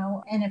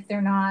 and if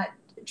they're not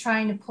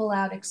trying to pull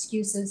out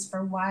excuses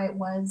for why it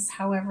was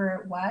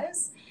however it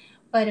was,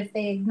 but if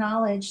they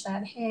acknowledge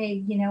that,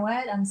 hey, you know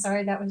what, I'm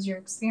sorry that was your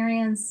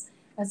experience,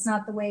 that's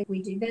not the way we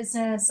do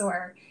business,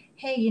 or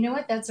hey, you know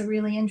what, that's a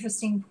really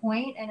interesting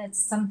point and it's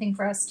something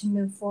for us to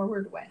move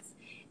forward with.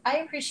 I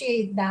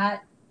appreciate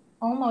that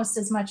almost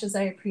as much as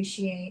I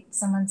appreciate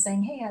someone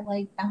saying, hey,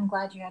 I'm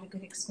glad you had a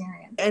good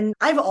experience. And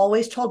I've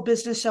always told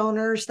business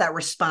owners that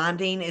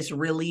responding is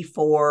really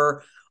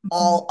for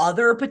all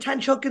other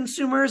potential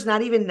consumers,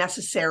 not even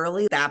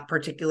necessarily that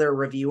particular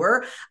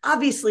reviewer.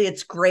 Obviously,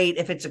 it's great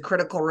if it's a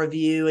critical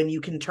review and you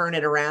can turn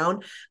it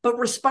around, but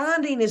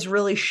responding is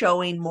really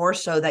showing more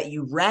so that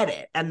you read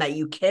it and that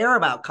you care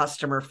about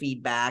customer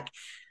feedback.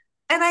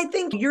 And I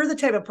think you're the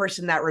type of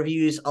person that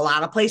reviews a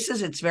lot of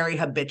places. It's very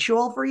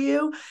habitual for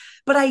you.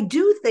 But I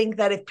do think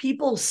that if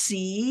people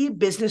see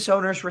business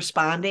owners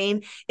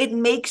responding, it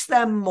makes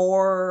them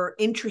more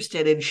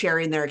interested in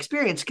sharing their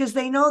experience because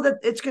they know that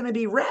it's going to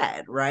be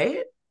read,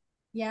 right?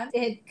 Yeah,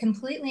 it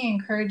completely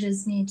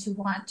encourages me to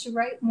want to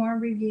write more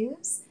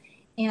reviews.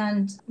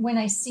 And when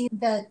I see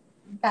that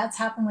that's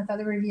happened with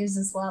other reviews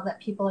as well, that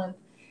people have,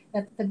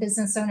 that the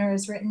business owner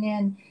has written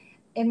in,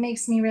 it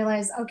makes me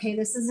realize, okay,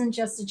 this isn't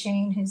just a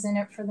chain who's in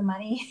it for the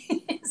money,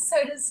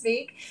 so to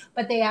speak,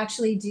 but they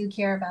actually do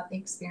care about the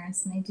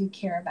experience and they do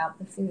care about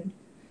the food.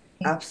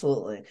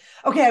 Absolutely.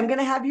 Okay, I'm going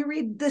to have you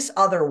read this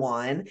other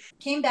one.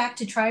 Came back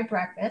to try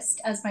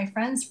breakfast as my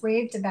friends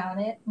raved about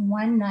it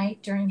one night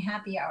during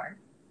happy hour.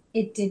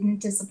 It didn't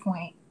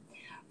disappoint.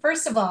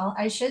 First of all,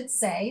 I should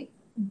say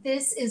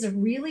this is a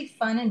really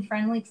fun and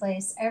friendly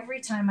place every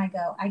time I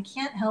go. I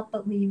can't help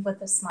but leave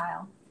with a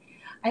smile.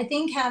 I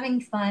think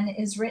having fun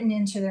is written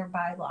into their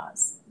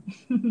bylaws.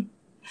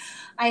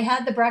 I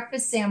had the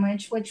breakfast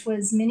sandwich, which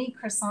was mini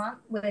croissant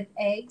with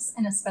eggs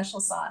and a special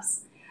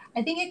sauce.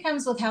 I think it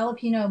comes with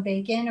jalapeno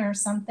bacon or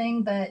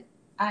something, but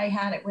I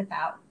had it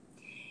without.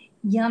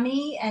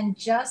 Yummy and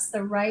just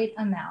the right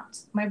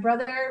amount. My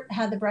brother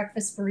had the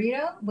breakfast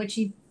burrito, which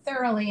he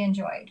thoroughly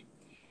enjoyed.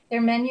 Their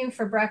menu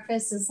for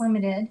breakfast is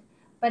limited,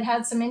 but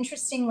had some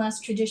interesting, less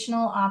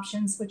traditional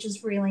options, which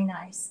is really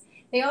nice.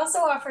 They also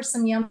offer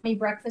some yummy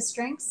breakfast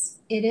drinks.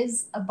 It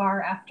is a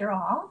bar after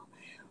all,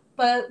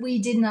 but we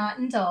did not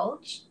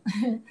indulge.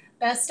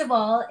 Best of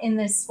all, in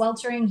this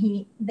sweltering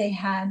heat, they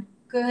had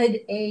good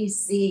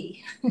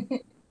AC.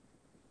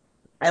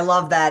 I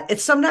love that.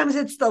 It's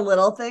the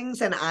little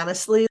things. And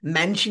honestly,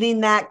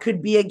 mentioning that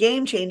could be a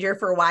game changer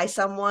for why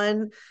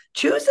someone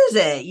chooses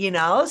it, you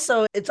know?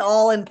 So it's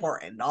all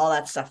important. All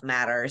that stuff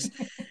matters.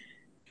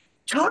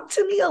 Talk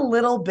to me a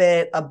little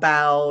bit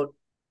about,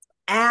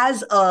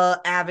 as a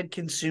avid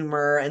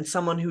consumer and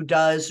someone who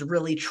does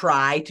really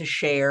try to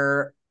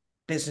share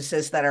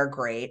businesses that are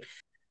great,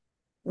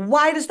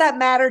 why does that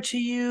matter to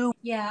you?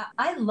 Yeah,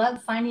 I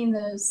love finding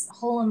those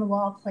hole in the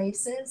wall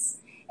places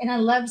and I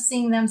love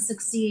seeing them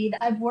succeed.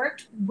 I've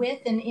worked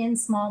with and in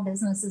small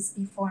businesses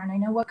before and I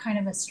know what kind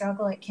of a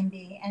struggle it can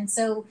be. And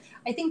so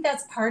I think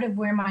that's part of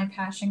where my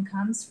passion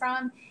comes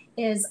from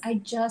is I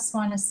just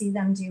want to see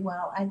them do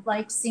well. I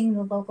like seeing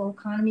the local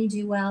economy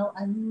do well.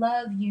 I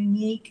love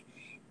unique,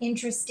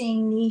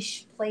 interesting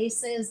niche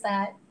places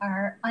that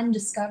are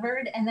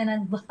undiscovered and then I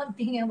love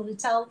being able to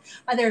tell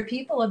other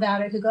people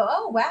about it who go,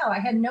 oh wow, I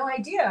had no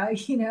idea,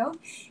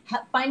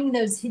 finding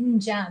those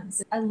hidden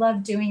gems. I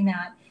love doing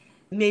that.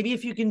 Maybe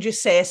if you can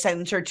just say a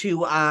sentence or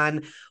two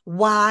on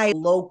why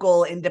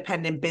local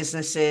independent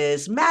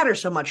businesses matter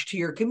so much to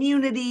your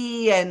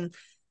community and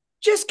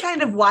just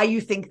kind of why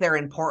you think they're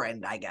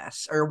important, I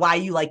guess, or why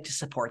you like to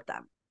support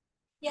them.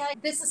 Yeah,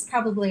 this is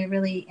probably a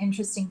really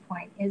interesting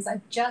point is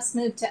I've just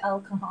moved to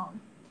El Cajon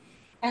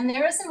and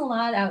there isn't a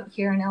lot out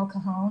here in El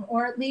Cajon,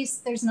 or at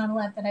least there's not a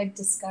lot that I've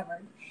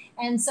discovered.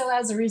 And so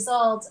as a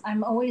result,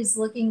 I'm always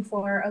looking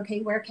for,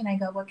 okay, where can I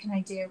go? What can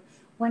I do?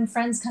 When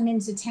friends come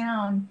into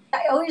town,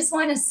 I always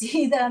want to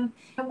see them.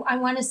 I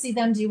want to see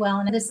them do well.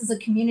 And this is a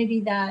community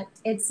that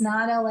it's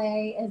not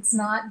LA, it's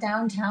not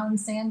downtown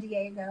San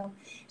Diego.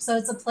 So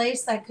it's a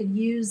place that could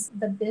use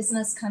the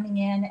business coming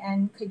in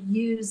and could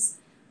use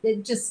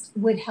it, just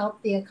would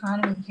help the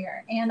economy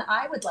here. And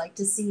I would like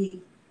to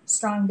see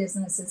strong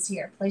businesses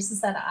here,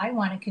 places that I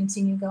want to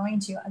continue going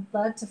to. I'd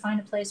love to find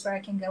a place where I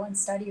can go and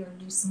study or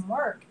do some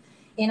work.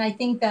 And I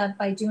think that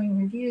by doing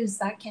reviews,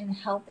 that can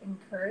help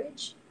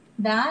encourage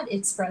that.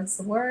 It spreads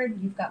the word.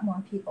 You've got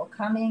more people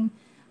coming.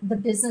 The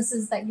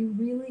businesses that you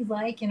really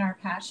like and are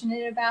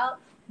passionate about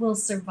will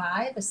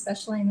survive,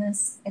 especially in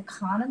this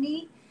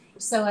economy.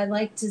 So I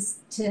like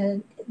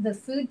to the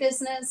food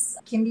business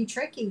can be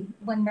tricky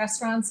when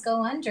restaurants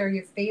go under,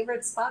 your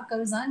favorite spot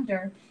goes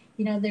under,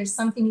 there's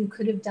something you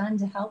could have done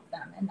to help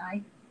them. And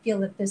I feel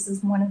that this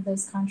is one of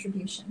those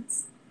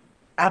contributions.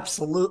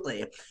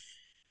 Absolutely.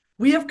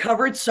 We have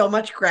covered so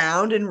much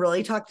ground and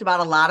really talked about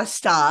a lot of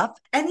stuff.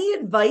 Any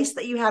advice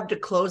that you have to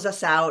close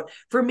us out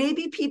for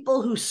maybe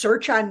people who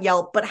search on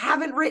Yelp but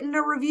haven't written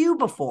a review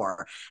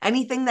before?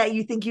 Anything that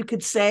you think you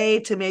could say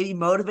to maybe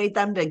motivate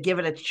them to give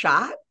it a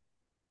shot?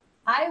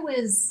 I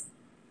was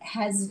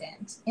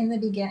hesitant in the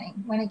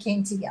beginning when it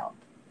came to Yelp.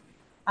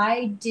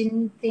 I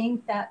didn't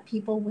think that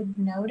people would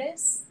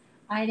notice.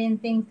 I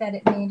didn't think that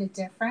it made a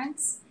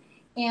difference.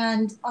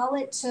 And all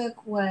it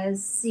took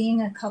was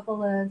seeing a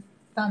couple of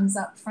thumbs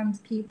up from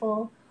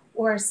people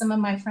or some of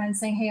my friends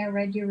saying, hey, I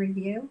read your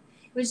review.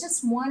 It was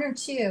just one or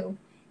two.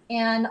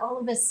 And all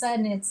of a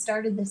sudden, it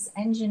started this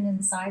engine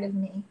inside of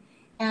me.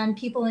 And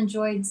people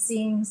enjoyed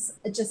seeing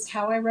just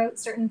how I wrote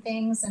certain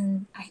things.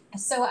 And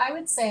so I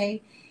would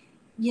say,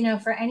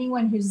 for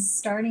anyone who's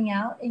starting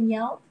out in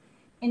Yelp,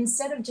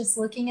 instead of just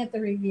looking at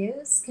the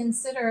reviews,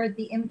 consider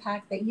the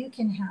impact that you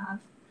can have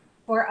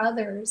for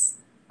others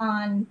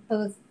on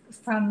both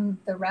from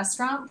the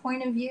restaurant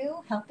point of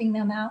view, helping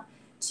them out,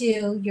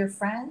 to your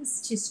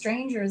friends, to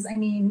strangers. I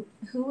mean,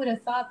 who would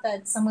have thought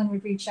that someone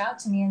would reach out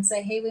to me and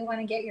say, hey, we want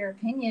to get your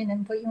opinion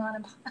and put you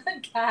on a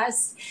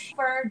podcast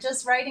for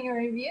just writing a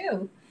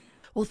review?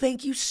 Well,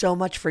 thank you so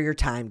much for your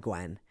time,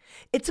 Gwen.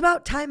 It's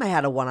about time I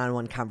had a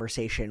one-on-one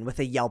conversation with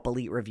a Yelp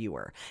Elite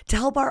reviewer to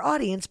help our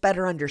audience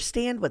better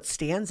understand what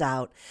stands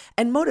out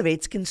and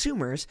motivates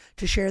consumers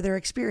to share their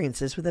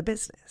experiences with a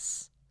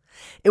business.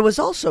 It was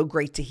also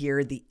great to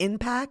hear the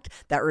impact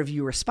that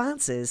review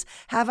responses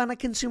have on a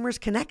consumer's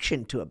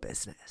connection to a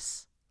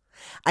business.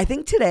 I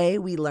think today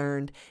we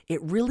learned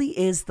it really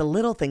is the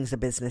little things a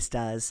business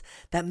does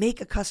that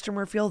make a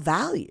customer feel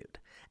valued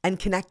and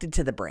connected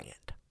to the brand.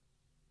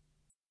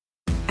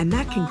 And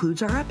that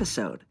concludes our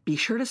episode. Be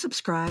sure to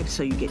subscribe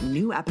so you get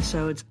new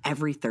episodes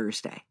every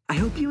Thursday. I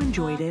hope you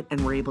enjoyed it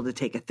and were able to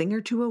take a thing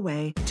or two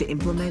away to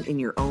implement in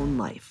your own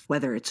life.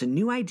 Whether it's a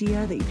new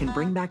idea that you can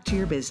bring back to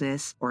your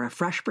business or a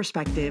fresh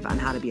perspective on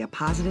how to be a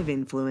positive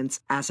influence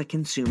as a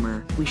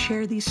consumer, we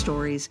share these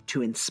stories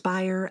to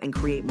inspire and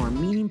create more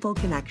meaningful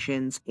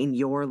connections in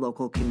your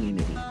local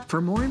community.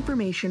 For more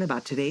information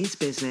about today's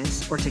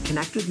business or to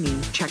connect with me,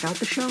 check out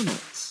the show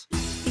notes.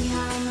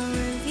 Behind the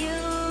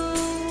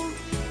review,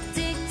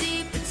 dig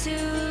deeper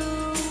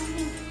too.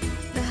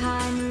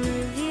 Behind the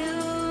review,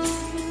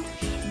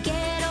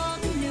 get all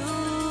the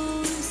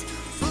news.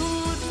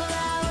 Food,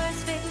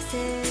 flowers,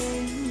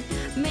 fixing,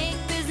 make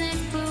business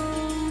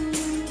boom.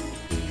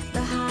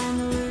 Behind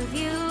the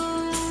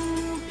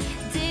review,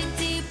 dig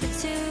deeper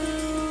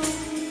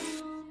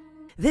too.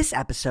 This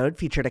episode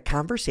featured a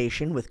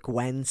conversation with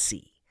Gwen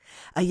C.,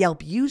 a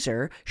Yelp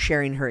user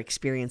sharing her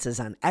experiences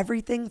on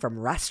everything from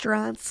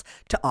restaurants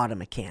to auto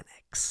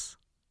mechanics.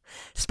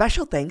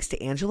 Special thanks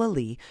to Angela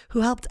Lee, who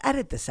helped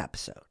edit this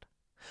episode.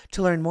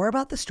 To learn more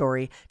about the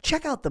story,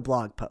 check out the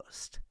blog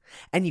post.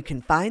 And you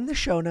can find the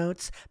show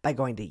notes by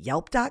going to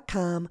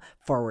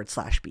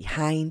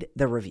yelp.com/behind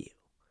the review.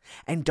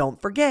 And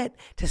don't forget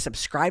to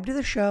subscribe to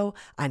the show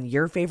on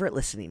your favorite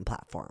listening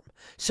platform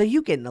so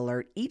you get an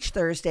alert each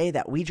Thursday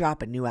that we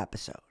drop a new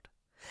episode.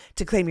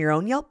 To claim your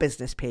own Yelp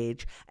business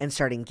page and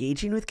start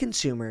engaging with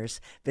consumers,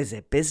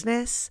 visit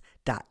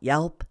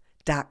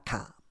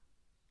business.yelp.com.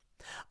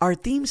 Our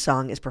theme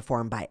song is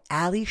performed by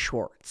Ali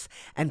Schwartz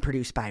and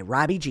produced by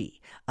Robbie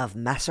G of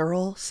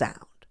Messerol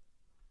Sound.